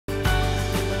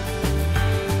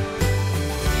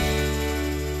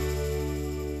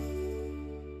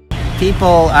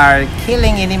people are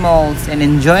killing animals and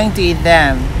enjoying to eat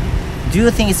them, do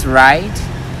you think it's right?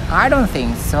 I don't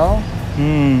think so.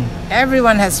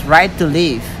 Everyone has right to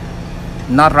live,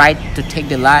 not right to take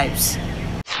their lives.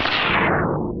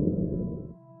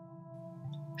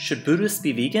 Should Buddhists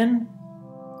be vegan?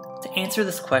 To answer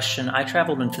this question, I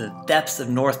traveled into the depths of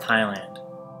North Thailand.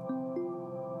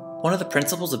 One of the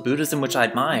principles of Buddhism which I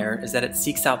admire is that it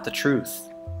seeks out the truth.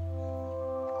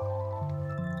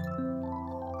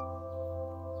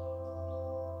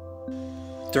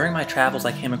 During my travels,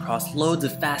 I came across loads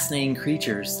of fascinating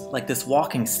creatures, like this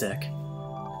walking stick.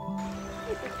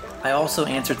 I also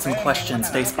answered some questions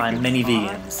faced by many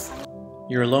vegans.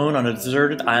 You're alone on a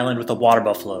deserted island with a water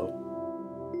buffalo.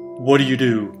 What do you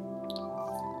do?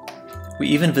 We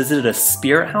even visited a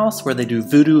spirit house where they do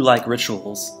voodoo-like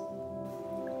rituals.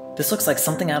 This looks like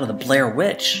something out of the Blair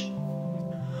Witch.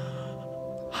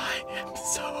 I am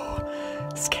so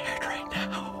scared right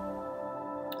now.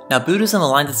 Now, Buddhism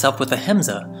aligns itself with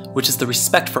ahimsa, which is the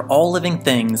respect for all living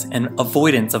things and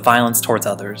avoidance of violence towards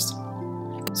others.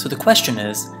 So the question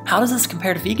is, how does this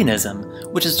compare to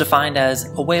veganism, which is defined as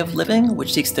a way of living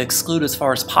which seeks to exclude as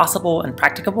far as possible and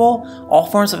practicable all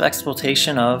forms of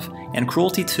exploitation of and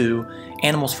cruelty to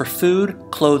animals for food,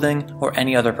 clothing, or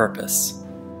any other purpose?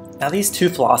 Now, these two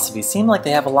philosophies seem like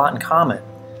they have a lot in common.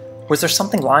 Was there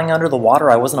something lying under the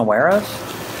water I wasn't aware of?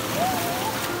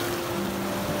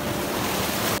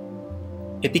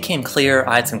 It became clear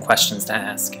I had some questions to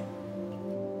ask.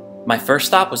 My first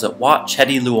stop was at Wat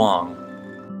Chetty Luong.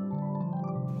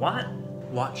 What?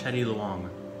 Wat Chetty Luong.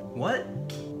 What?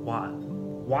 Wat.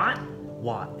 What?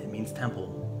 Wat. It means temple.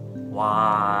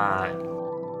 Wat.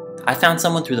 I found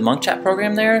someone through the monk chat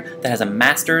program there that has a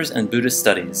master's in Buddhist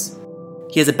studies.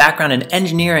 He has a background in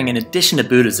engineering in addition to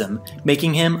Buddhism,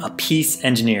 making him a peace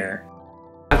engineer.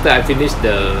 After I finished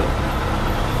the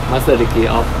master degree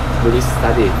of Buddhist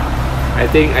study, I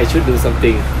think I should do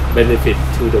something benefit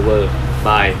to the world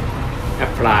by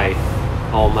apply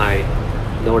all my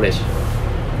knowledge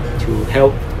to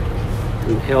help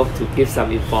to give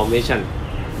some information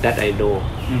that I know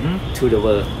to the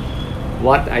world.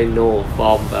 What I know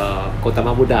from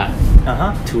Gautama Buddha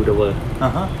to the world.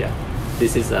 Yeah,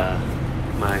 this is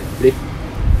my brief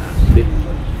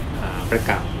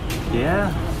background.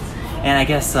 Yeah. And I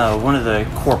guess one of the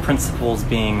core principles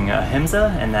being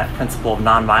ahimsa and that principle of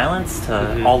nonviolence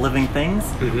to all living things.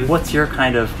 What's your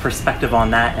kind of perspective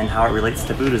on that and how it relates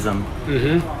to Buddhism?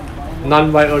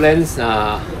 Non-violence,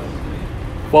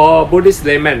 for Buddhist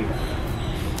laymen,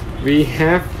 we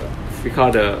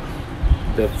call the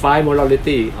five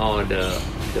morality or the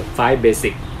five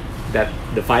basic, that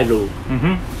the five rule,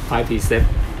 five precepts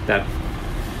that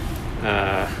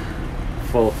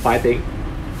for fighting.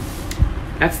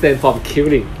 Abstain from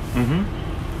killing.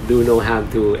 Do no harm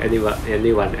to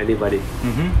anybody.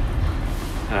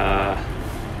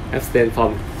 Abstain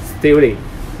from stealing.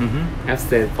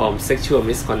 Abstain from sexual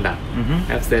misconduct.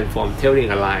 Abstain from telling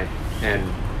a lie, and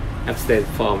abstain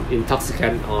from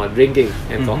intoxicant or drinking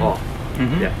alcohol.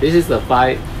 Yeah, this is the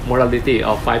five morality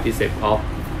or five precepts of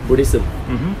Buddhism.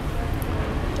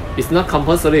 It's not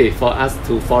compulsory for us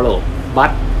to follow,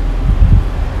 but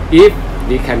if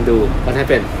we can do, what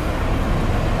happens?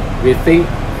 We think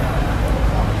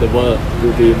the world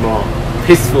will be more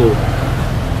peaceful.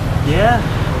 Yeah.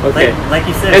 Okay. Like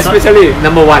you said. Especially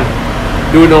number one,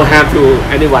 do no harm to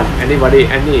anyone, anybody,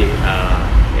 every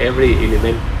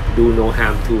element. Do no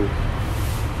harm to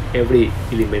every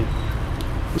element.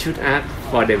 We should ask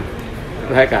for them,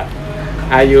 like,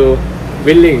 are you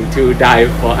willing to die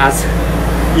for us?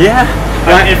 Yeah.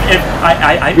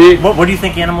 What do you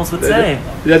think animals would say?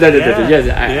 Yes,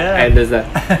 I understand.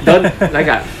 Don't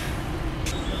like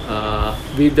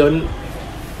we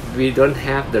don't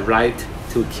have the right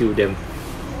to kill them.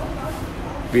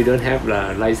 We don't have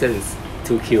the license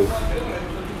to kill.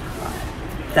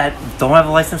 That don't have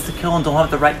a license to kill and don't have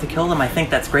the right to kill them. I think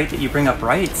that's great that you bring up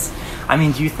rights. I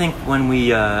mean, do you think when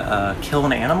we kill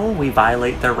an animal, we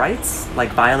violate their rights,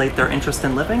 like violate their interest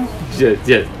in living?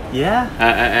 Yes. Yeah.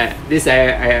 This I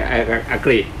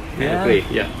agree. Yeah. I agree.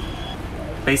 Yeah.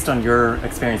 Based on your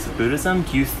experience with Buddhism,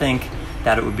 do you think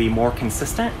that it would be more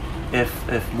consistent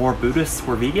if more Buddhists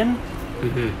were vegan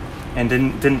and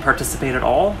didn't participate at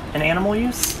all in animal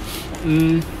use?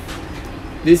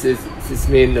 This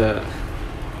mean the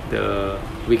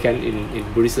vegan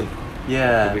in Buddhism.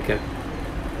 Yeah.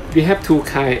 We have two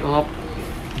kind of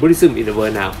Buddhism in the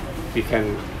world now. We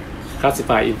can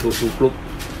classify into two groups.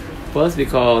 First we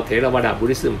call Theravada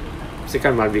Buddhism.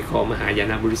 Second one we call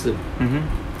Mahayana Buddhism.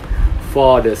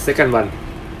 For the second one,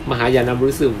 Mahayana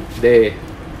Buddhism,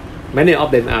 many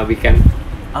of them are vegan.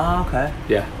 Oh, okay.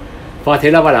 Yeah. For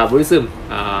Theravada Buddhism,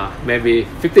 maybe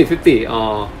 50-50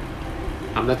 or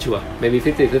I'm not sure, maybe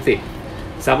 50-50.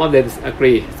 Some of them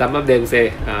agree, some of them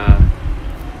say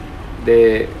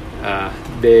they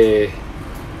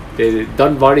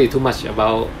don't worry too much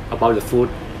about the food.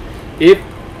 If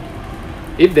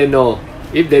they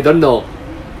don't know,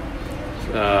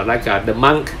 like the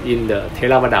monk in the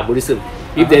Theravada Buddhism,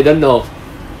 if they don't know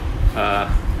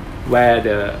where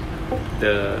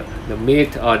the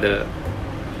meat or the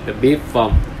beef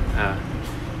from,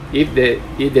 if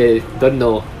they don't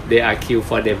know, they are killed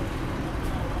for them,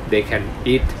 they can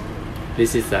eat.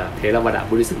 This is Theravada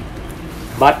Buddhism.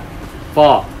 But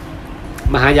for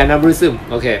Mahayana Buddhism,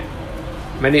 okay,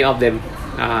 many of them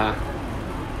are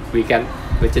vegan,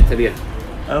 vegetarian.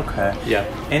 Okay. Yeah.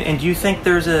 And do you think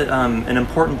there's an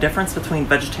important difference between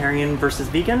vegetarian versus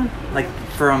vegan, like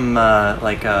from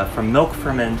milk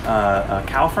from a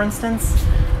cow, for instance,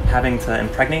 having to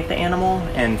impregnate the animal?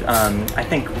 And I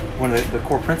think one of the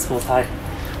core principles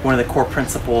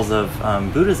of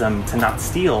Buddhism to not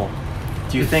steal.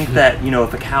 Do you think that,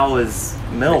 if a cow is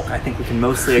milk, I think we can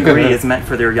mostly agree is meant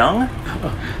for their young?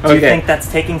 Do you think that's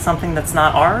taking something that's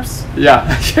not ours? Yeah.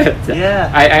 Yeah.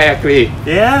 I agree.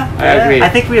 Yeah? I agree. I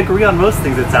think we agree on most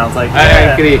things, it sounds like.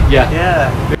 I agree. Yeah.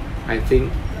 Yeah. I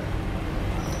think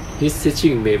his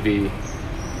teaching may be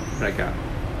like a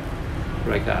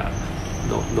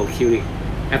no killing,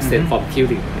 abstain from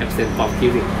killing, and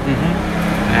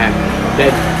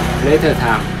then later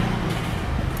time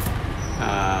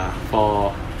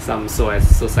for some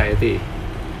society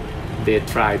they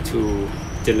try to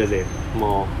generate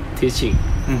more teaching.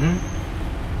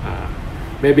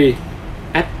 Maybe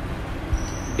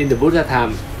in the Buddha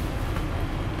time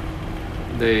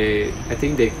I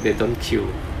think they don't kill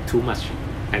too much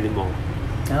animal.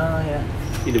 Oh yeah.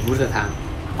 In the Buddha time,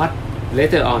 but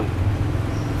later on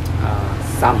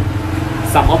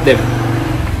some of them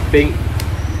think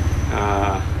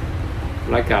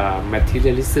like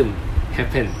materialism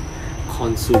happen,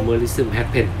 consumerism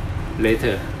happen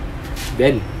later,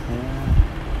 then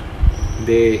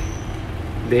they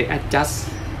adjust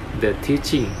the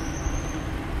teaching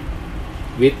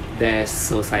with their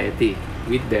society,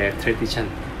 with their tradition.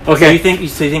 Okay. So you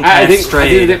think I think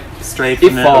strayed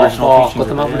from the original teachings?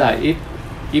 Gautama Buddha,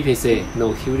 if he say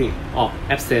no killing or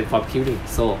abstain from killing,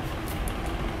 so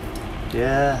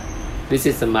yeah, this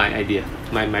is my idea,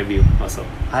 my view also.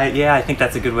 I think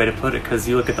that's a good way to put it, because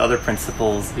you look at the other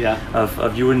principles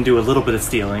of you wouldn't do a little bit of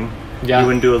stealing, you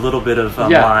wouldn't do a little bit of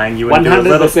lying, you wouldn't do a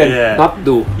little 100% not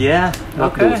do. Yeah,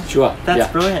 not okay. do, sure.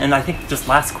 That's brilliant. And I think just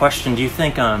last question, do you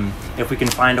think if we can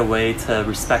find a way to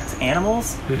respect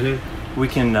animals, we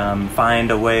can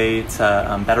find a way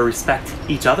to better respect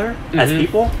each other as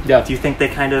people? Yeah. Do you think they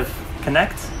kind of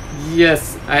connect?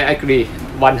 Yes, I agree,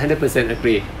 100%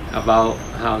 agree about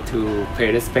how to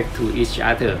pay respect to each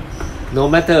other. No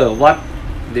matter what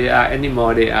they are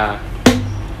animal, they are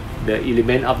the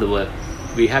element of the world.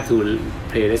 We have to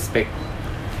pay respect.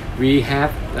 We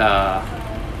have,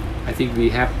 I think we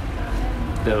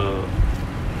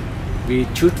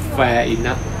should fair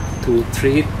enough to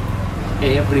treat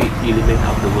every element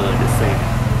of the world the same.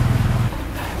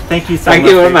 Thank you so much. Thank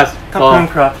you very much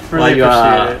Really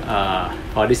appreciate it.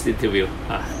 For this interview.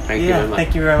 Thank you very much.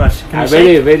 Thank you very much.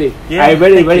 I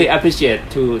really appreciate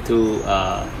to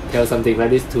tell something like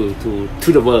this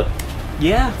to the world.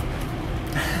 Yeah.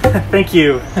 Thank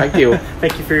you. Thank you.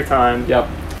 Thank you for your time. Yep.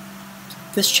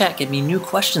 This chat gave me new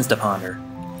questions to ponder.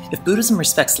 If Buddhism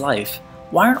respects life,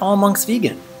 why aren't all monks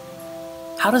vegan?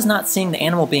 How does not seeing the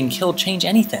animal being killed change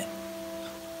anything?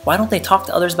 Why don't they talk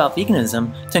to others about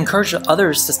veganism to encourage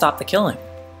others to stop the killing?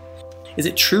 Is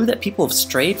it true that people have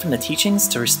strayed from the teachings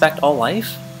to respect all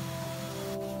life?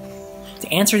 To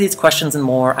answer these questions and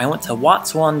more, I went to Wat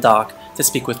Suan Doc to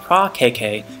speak with Pra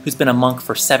KK, who's been a monk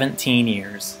for 17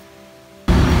 years.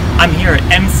 I'm here at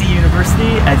MC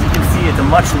University. As you can see, it's a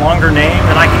much longer name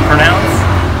than I can pronounce.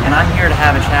 And I'm here to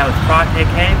have a chat with Pra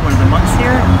KK, one of the monks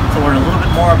here, to learn a little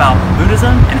bit more about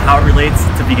Buddhism and how it relates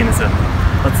to veganism.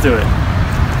 Let's do it.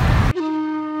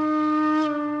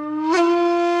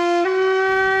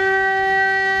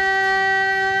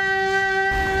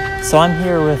 So I'm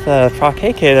here with Pra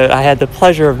KK that I had the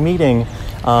pleasure of meeting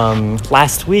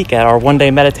last week at our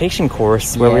one-day meditation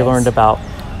course, where we learned about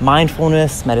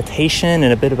mindfulness, meditation,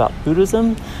 and a bit about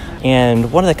Buddhism.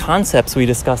 And one of the concepts we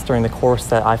discussed during the course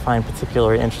that I find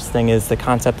particularly interesting is the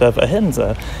concept of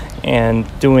ahimsa and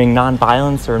doing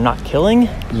non-violence or not killing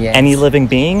any living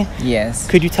being. Yes.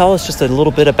 Could you tell us just a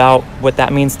little bit about what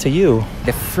that means to you?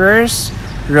 The first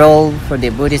role for the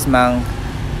Buddhist monk,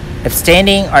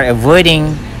 abstaining or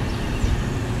avoiding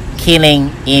killing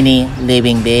any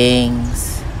living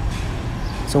beings.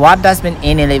 So what does mean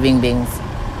any living beings?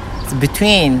 It's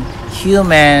between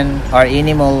human or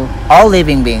animal, all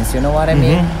living beings. You know what I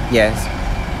mean? Yes.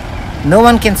 No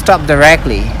one can stop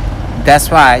directly.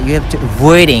 That's why you have to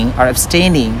avoiding or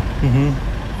abstaining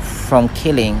from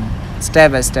killing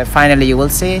step by step. Finally, you will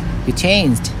say you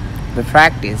changed the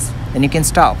practice, and you can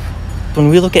stop. When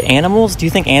we look at animals, do you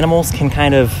think animals can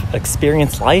kind of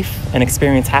experience life and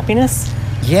experience happiness?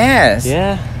 Yes.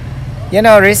 Yeah. You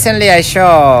know, recently I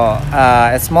saw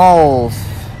a small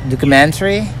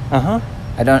documentary. I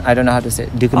don't know how to say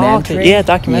it. Documentary. Oh, okay. Yeah,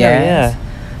 documentary. Yes.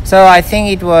 Yeah. So I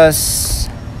think it was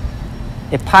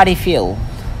a paddy field.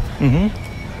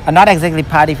 Not exactly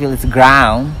paddy field. It's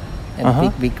ground,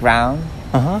 a big ground.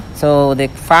 So the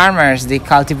farmers, they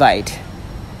cultivate.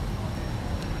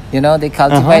 You know, they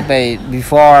cultivate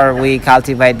before we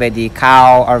cultivate by the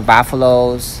cow or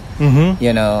buffaloes.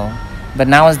 You know, but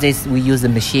nowadays we use the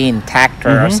machine,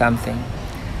 tractor or something.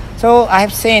 So I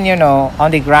have seen, you know,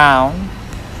 on the ground.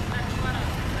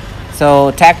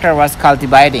 So tractor was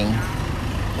cultivating.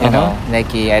 You know,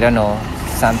 like I don't know,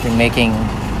 something making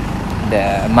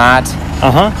the mud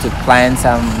to plant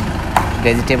some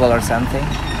vegetable or something.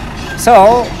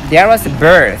 So there was a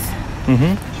bird.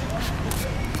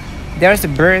 There's a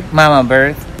bird, mama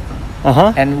bird,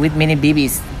 and with many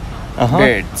babies,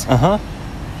 birds.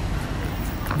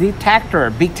 The tractor,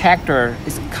 big tractor,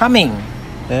 is coming.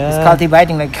 It's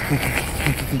cultivating like,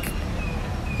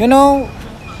 you know,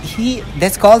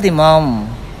 that's called the mom,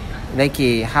 like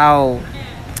how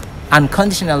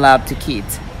unconditional love to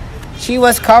kids. She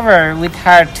was covered with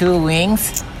her 2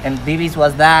 wings, and babies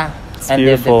was there, and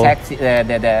the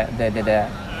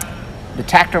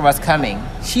tractor was coming.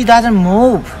 She doesn't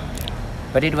move.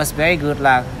 But it was very good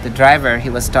luck. The driver, he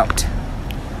was stopped.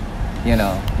 You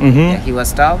know, he was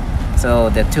stopped. So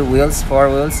the 4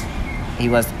 wheels, he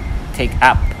was take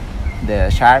up the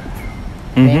sharp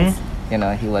things. You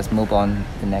know, he was move on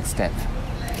the next step.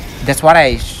 That's what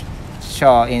I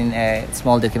saw in a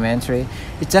small documentary.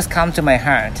 It just come to my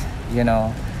heart. You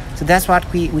know, so that's what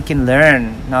we can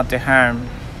learn, not to harm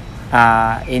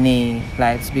any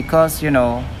lives, because you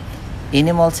know,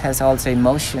 animals has also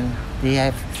emotion. They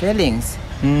have feelings.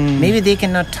 Maybe they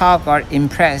cannot talk or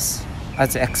impress or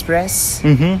to express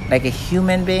like a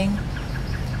human being.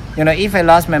 You know, if I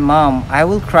lost my mom, I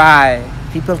will cry.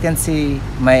 People can see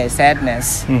my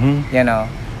sadness. You know,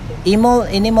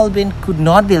 animal being could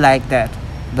not be like that,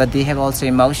 but they have also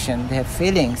emotion. They have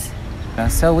feelings.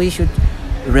 So we should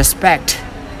respect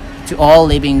to all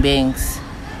living beings.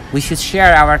 We should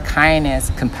share our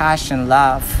kindness, compassion,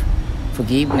 love,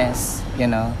 forgiveness. You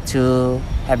know, to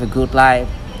have a good life,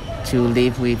 to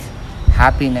live with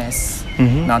happiness,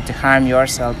 not to harm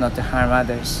yourself, not to harm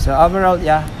others. So overall,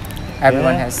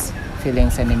 everyone has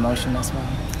feelings and emotion as well.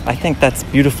 I think that's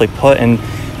beautifully put. And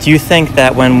do you think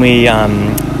that when we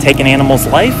take an animal's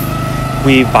life,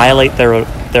 we violate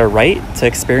their right to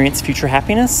experience future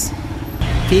happiness?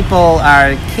 People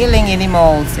are killing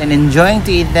animals and enjoying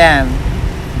to eat them.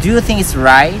 Do you think it's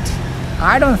right?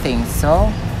 I don't think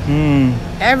so.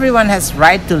 Everyone has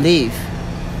right to live,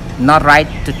 not right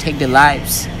to take their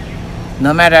lives,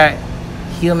 no matter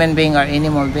human being or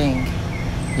animal being,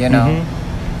 you know.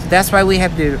 So that's why we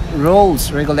have the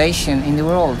rules, regulation in the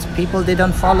world. People, they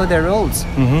don't follow the rules.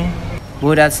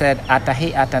 Buddha said,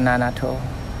 atahi atananato.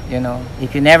 You know,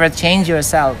 if you never change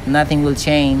yourself, nothing will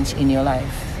change in your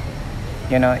life.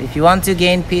 You know, if you want to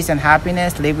gain peace and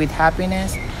happiness, live with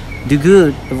happiness, do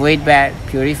good, avoid bad,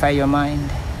 purify your mind.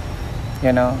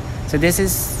 You know, so this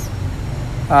is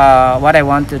what I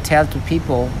want to tell to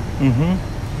people.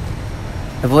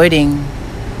 Avoiding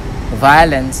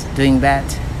violence, doing bad,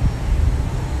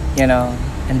 you know,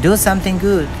 and do something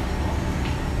good.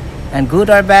 And good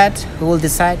or bad, who will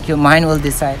decide? Your mind will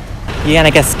decide. Yeah, and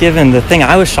I guess given the thing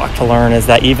I was shocked to learn is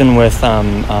that even with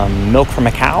milk from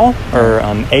a cow or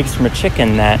eggs from a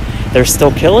chicken, that they're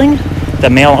still killing.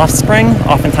 The male offspring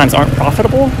oftentimes aren't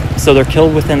profitable, so they're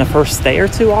killed within a first day or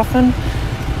 2 often.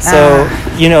 So,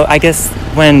 you know, I guess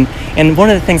and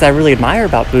one of the things I really admire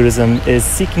about Buddhism is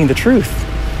seeking the truth.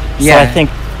 So I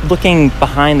think looking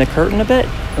behind the curtain a bit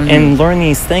and learning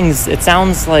these things, it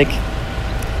sounds like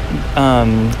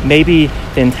maybe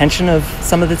the intention of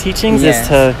some of the teachings is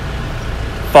to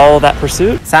follow that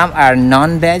pursuit. Some are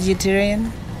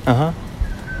non-vegetarian.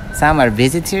 Some are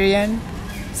vegetarian.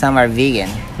 Some are vegan.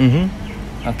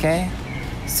 Okay,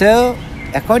 so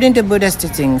according to Buddha's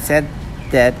teaching, said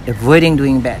that avoiding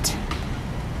doing bad.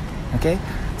 Okay,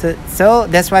 so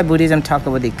that's why Buddhism talk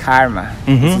about the karma.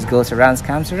 This goes around,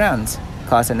 comes around,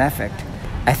 cause and effect.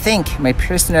 I think,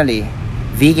 personally,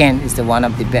 vegan is the one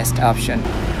of the best option.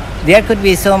 There could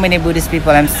be so many Buddhist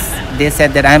people. They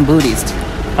said that I'm Buddhist.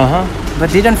 but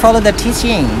they don't follow the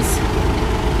teachings.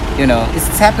 You know,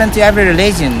 it's happened to every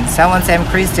religion. Someone says I'm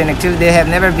Christian, actually they have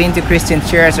never been to Christian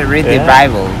church or read the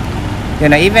Bible. You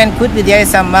know, even could be there are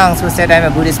some monks who said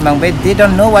I'm a Buddhist monk, but they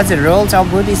don't know what's the roles of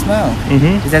Buddhist monk.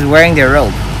 It's just wearing their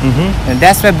robe. And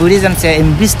that's why Buddhism says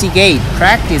investigate,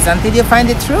 practice until you find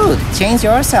the truth. Change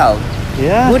yourself.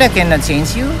 Buddha cannot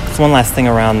change you. So one last thing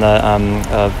around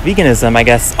the veganism, I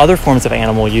guess other forms of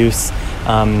animal use.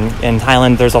 In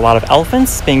Thailand, there's a lot of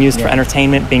elephants being used for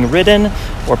entertainment, being ridden,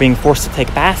 or being forced to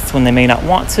take baths when they may not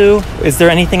want to. Is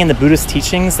there anything in the Buddhist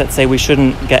teachings that say we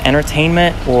shouldn't get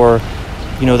entertainment or,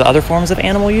 you know, the other forms of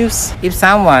animal use? If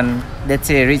someone, let's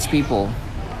say rich people,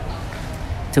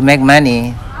 to make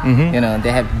money, you know,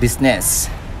 they have business.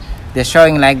 They're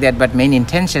showing like that, but main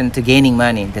intention to gaining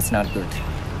money, that's not good.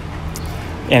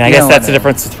 And I guess that's the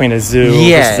difference between a zoo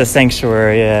versus a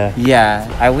sanctuary, Yeah,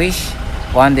 I wish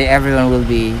one day everyone will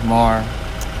be more,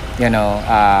 you know,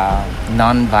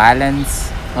 non-violence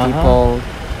people,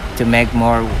 to make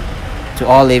more, to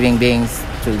all living beings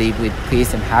to live with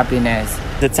peace and happiness.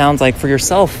 It sounds like for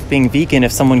yourself, being vegan,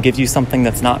 if someone gives you something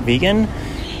that's not vegan,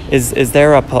 is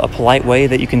there a polite way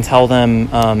that you can tell them,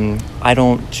 I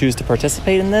don't choose to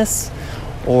participate in this?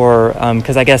 Or,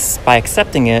 because I guess by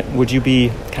accepting it, would you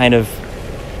be kind of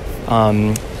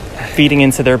feeding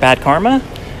into their bad karma?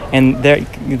 And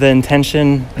the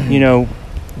intention, you know,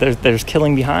 there's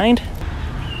killing behind?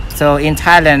 So in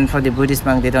Thailand, for the Buddhist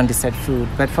monk, they don't decide food.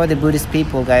 But for the Buddhist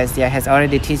people, guys, there has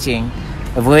already teaching,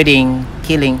 avoiding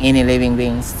killing any living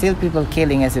beings. Still people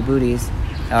killing as a Buddhist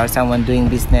or someone doing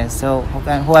business. So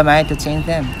who am I to change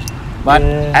them? But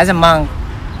as a monk,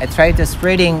 I try to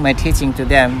spreading my teaching to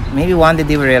them. Maybe one day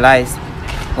they will realize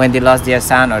when they lost their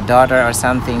son or daughter or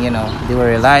something, you know, they will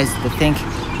realize, they think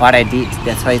what I did,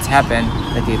 that's why it's happened,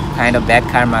 that the kind of bad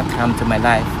karma come to my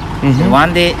life. And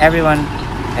one day everyone,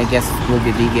 I guess, will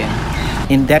be vegan.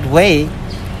 In that way,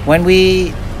 when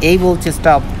we able to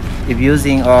stop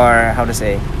abusing or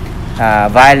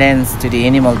violence to the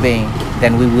animal being,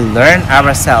 then we will learn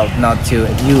ourselves not to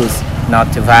abuse,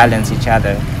 not to violence each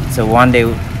other. So one day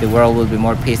the world will be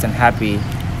more peace and happy.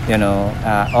 You know,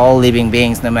 all living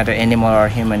beings, no matter animal or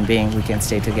human being, we can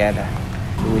stay together.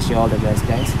 We wish you all the best,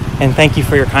 guys. And thank you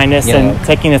for your kindness and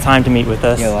taking the time to meet with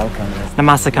us. You're welcome.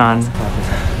 Namasakan.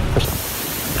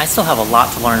 I still have a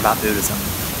lot to learn about Buddhism.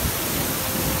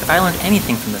 If I learned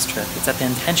anything from this trip, it's that the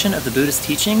intention of the Buddhist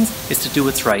teachings is to do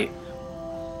what's right,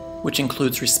 which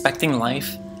includes respecting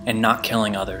life and not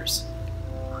killing others.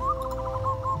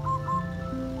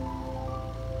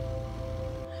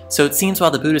 So it seems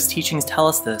while the Buddhist teachings tell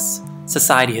us this,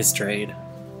 society has strayed.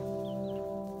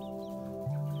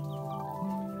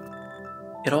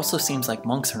 It also seems like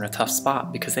monks are in a tough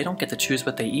spot because they don't get to choose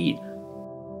what they eat.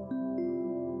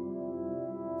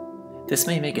 This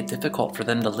may make it difficult for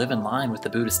them to live in line with the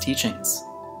Buddhist teachings.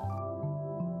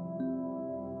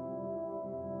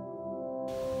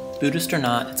 Buddhist or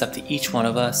not, it's up to each one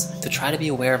of us to try to be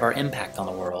aware of our impact on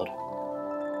the world.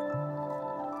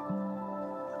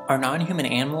 Are non-human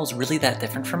animals really that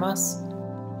different from us?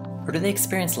 Or do they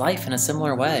experience life in a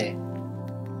similar way?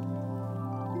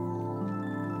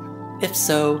 If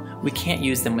so, we can't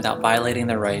use them without violating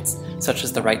their rights, such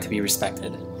as the right to be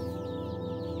respected.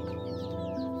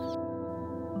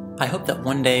 I hope that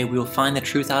one day we will find the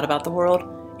truth out about the world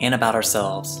and about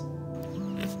ourselves.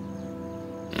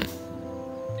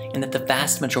 And that the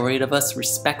vast majority of us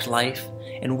respect life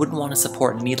and wouldn't want to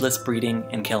support needless breeding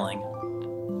and killing.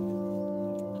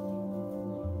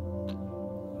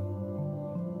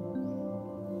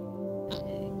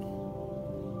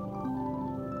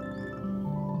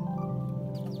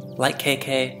 Like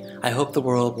KK, I hope the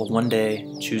world will one day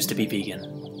choose to be vegan.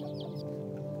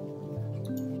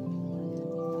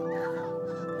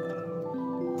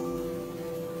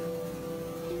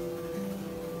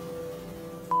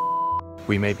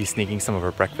 We may be sneaking some of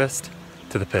our breakfast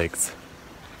to the pigs.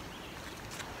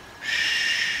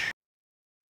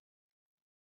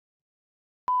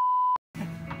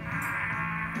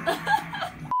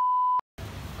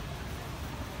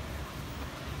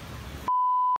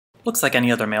 Looks like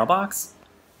any other mailbox.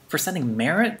 For sending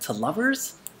merit to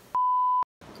lovers?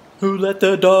 Who let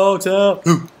the dogs out?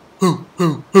 Who?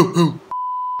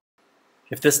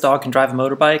 If this dog can drive a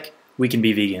motorbike, we can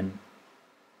be vegan.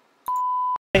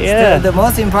 Yeah. The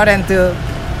most important to,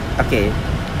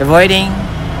 avoiding.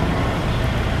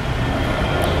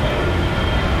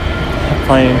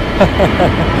 Playing.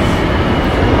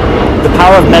 The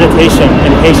power of meditation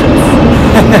and patience.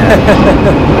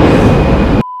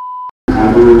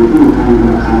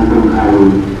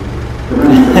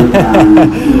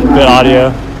 Good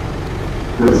audio.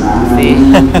 See?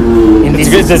 In It's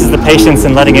good. This is the patience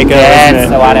and letting it go. That's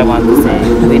Isn't it? what I want to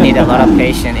say. We need a lot of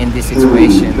patience in this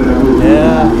situation.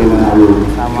 Yeah. You know,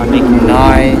 someone making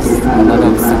noise, a lot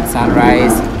of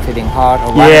sunrise, feeling hot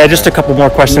or whatever. Yeah, just a couple more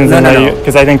questions. No.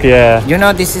 Because I think, yeah. You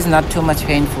know, this is not too much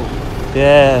painful.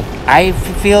 Yeah. I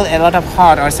feel a lot of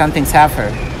hot or something suffer,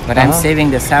 but I'm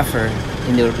saving the suffer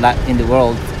in the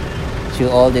world to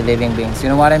all the living beings. You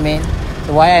know what I mean?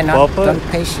 So why I not Well put.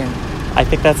 patient? I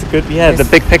think that's good. Yeah, Yes. the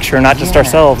big picture, not just Yeah.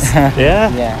 ourselves. Yeah.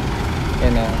 Yeah,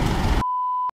 you know.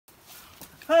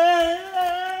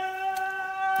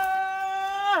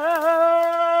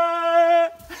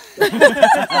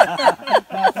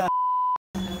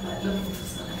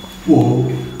 Whoa,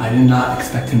 I did not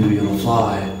expect him to be able to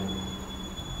fly.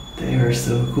 They are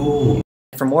so cool.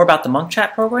 For more about the Monk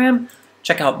Chat program,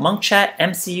 check out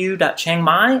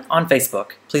monkchatmcu.chiangmai on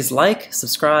Facebook. Please like,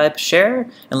 subscribe, share,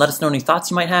 and let us know any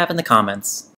thoughts you might have in the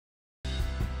comments.